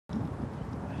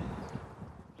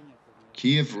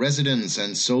Kiev residents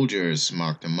and soldiers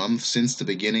marked a month since the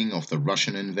beginning of the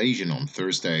Russian invasion on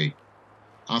Thursday.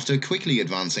 After quickly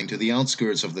advancing to the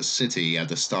outskirts of the city at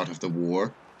the start of the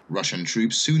war, Russian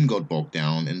troops soon got bogged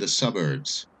down in the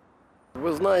suburbs.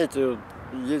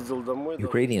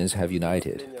 Ukrainians have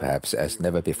united, perhaps as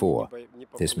never before.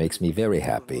 This makes me very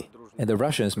happy. And the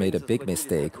Russians made a big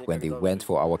mistake when they went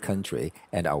for our country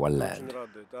and our land.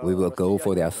 We will go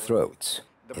for their throats.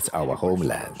 It's our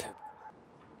homeland.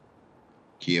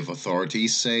 Kiev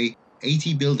authorities say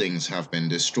 80 buildings have been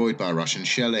destroyed by Russian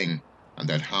shelling, and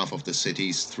that half of the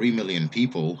city's 3 million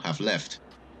people have left.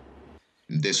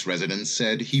 This resident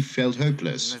said he felt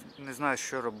hopeless.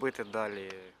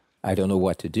 I don't know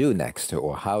what to do next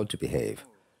or how to behave.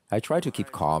 I try to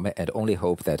keep calm and only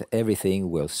hope that everything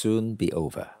will soon be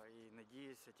over.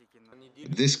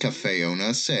 This cafe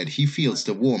owner said he feels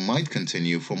the war might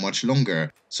continue for much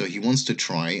longer, so he wants to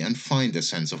try and find a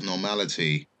sense of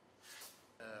normality.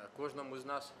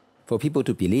 For people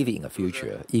to believe in a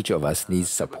future, each of us needs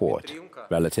support.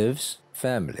 Relatives,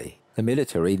 family. The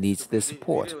military needs this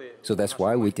support, so that's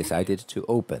why we decided to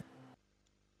open.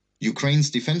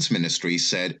 Ukraine's defense ministry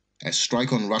said a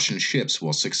strike on Russian ships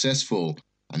was successful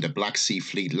and a Black Sea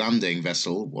Fleet landing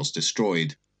vessel was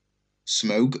destroyed.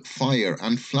 Smoke, fire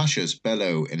and flashes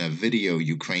bellow in a video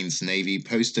Ukraine's Navy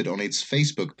posted on its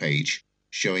Facebook page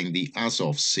showing the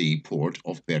Azov Sea port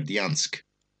of Berdyansk.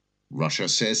 Russia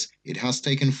says it has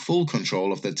taken full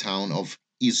control of the town of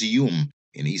Izium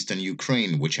in eastern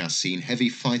Ukraine, which has seen heavy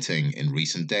fighting in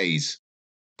recent days.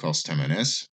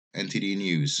 Kostemenes, NTD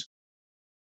News.